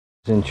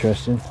It's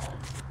interesting.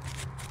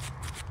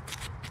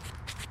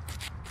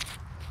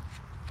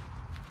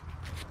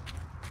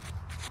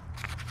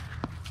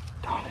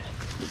 Darn it,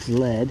 it's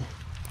lead.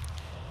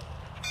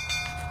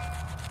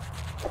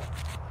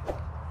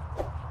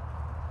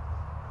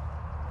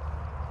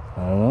 I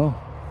don't know.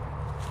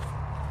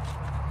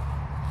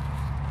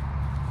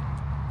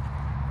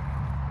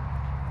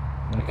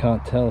 I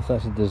can't tell if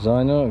that's a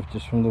designer or if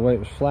just from the way it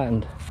was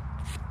flattened.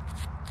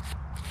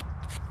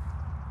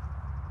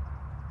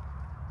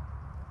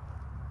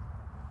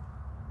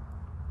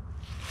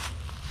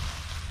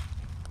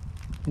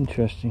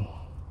 Interesting.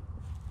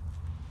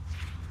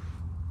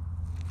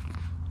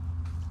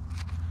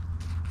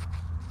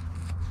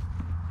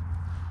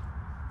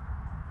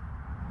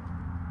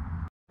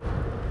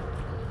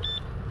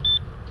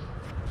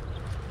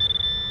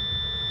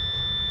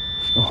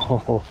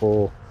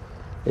 Oh,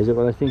 is it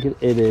what I think it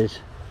is?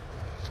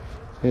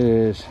 It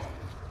is.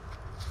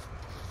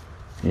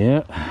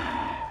 Yeah,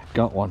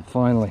 got one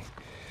finally.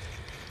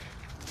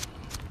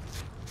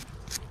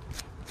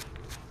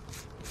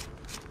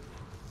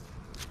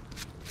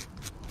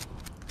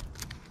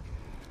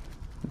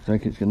 Looks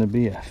like it's going to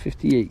be a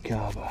 58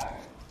 caliber.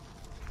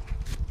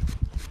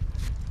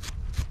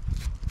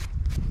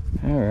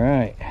 All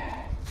right.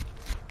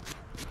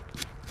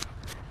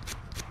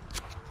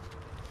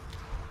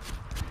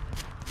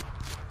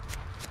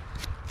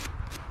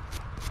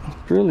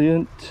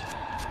 Brilliant.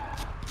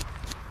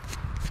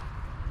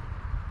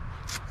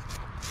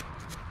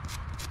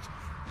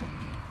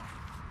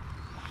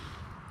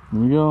 Here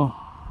we go.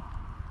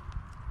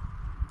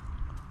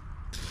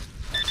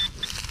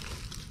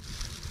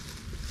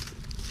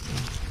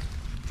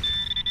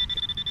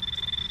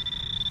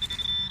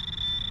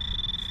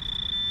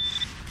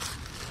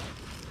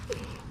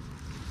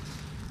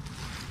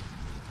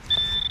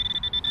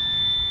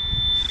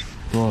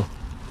 Whoa.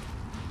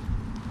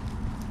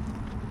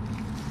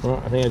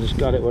 Well, I think I just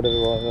got it, whatever it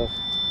was.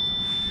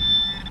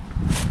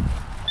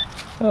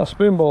 Oh,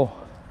 spoon ball.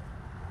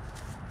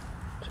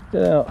 Check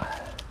that out.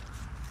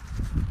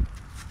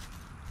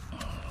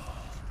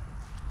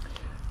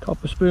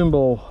 Copper spoon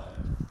ball.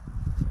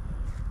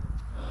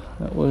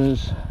 That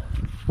was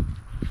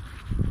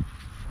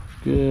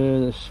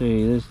good. Let's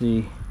see, there's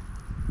the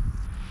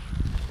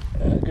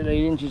good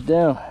 8 inches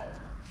down.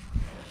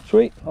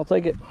 Sweet, I'll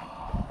take it.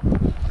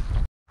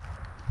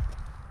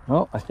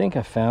 Well, I think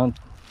I found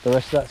the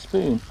rest of that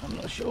spoon. I'm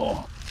not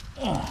sure.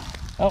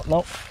 Oh,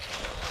 no.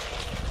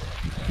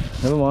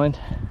 Never mind.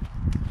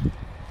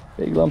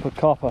 Big lump of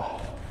copper.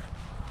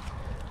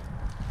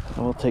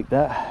 So we'll take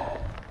that.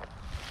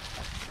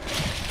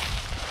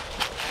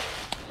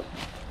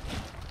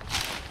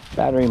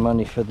 Battery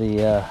money for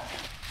the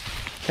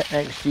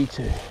Technics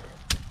G2.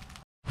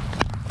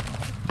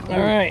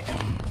 Alright,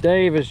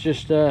 Dave has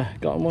just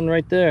gotten one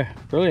right there.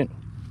 Brilliant.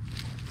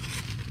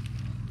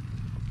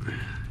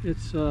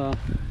 It's a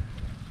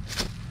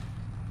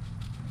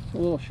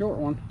little short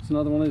one. It's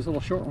another one of these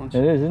little short ones.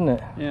 It is, isn't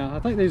it? Yeah, I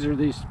think these are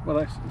what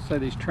I say,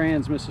 these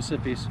trans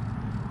Mississippis.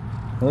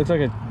 It looks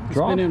like a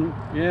drop.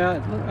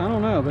 Yeah, I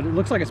don't know, but it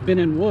looks like it's been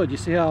in wood. You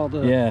see how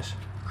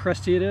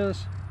crusty it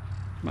is?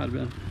 Might have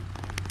been.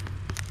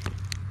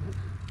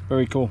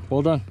 Very cool.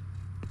 Well done.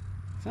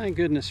 Thank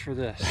goodness for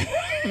this.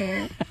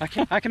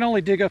 I can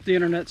only dig up the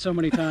internet so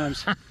many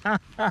times.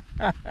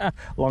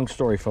 Long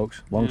story,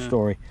 folks. Long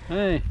story.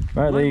 Hey.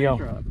 All right, there you go.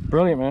 Drop.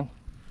 Brilliant, man.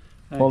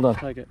 Hey, well done.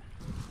 Take it.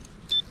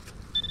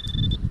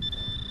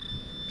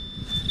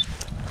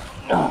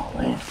 Oh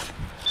man,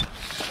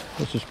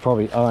 this is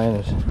probably iron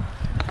as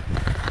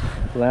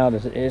loud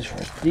as it is for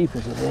as deep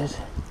as it is.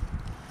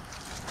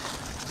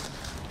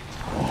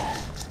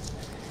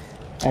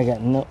 I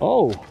got no.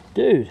 Oh,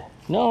 dude,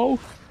 no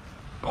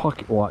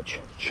pocket watch.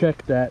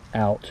 Check that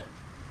out.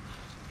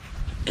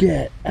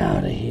 Get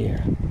out of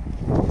here.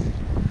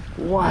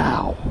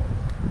 Wow.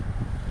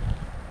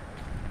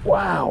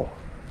 Wow.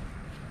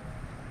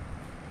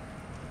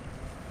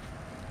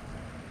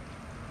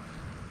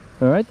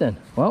 All right then.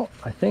 Well,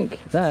 I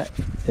think that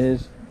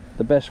is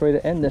the best way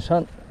to end this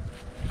hunt.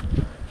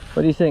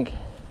 What do you think?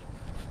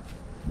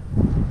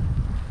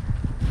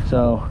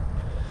 So,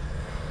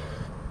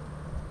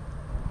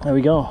 there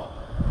we go.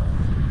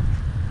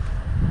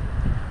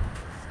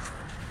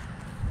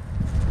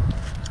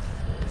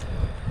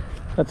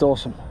 That's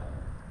awesome.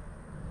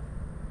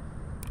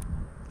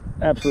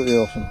 Absolutely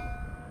awesome.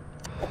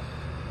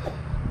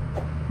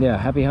 Yeah,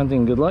 happy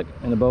hunting, good luck,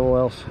 and above all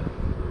else,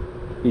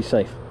 be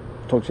safe.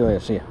 Talk to you later.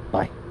 See ya.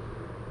 Bye.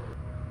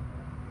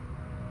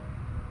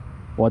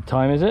 What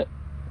time is it?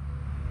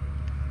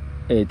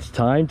 It's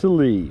time to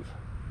leave.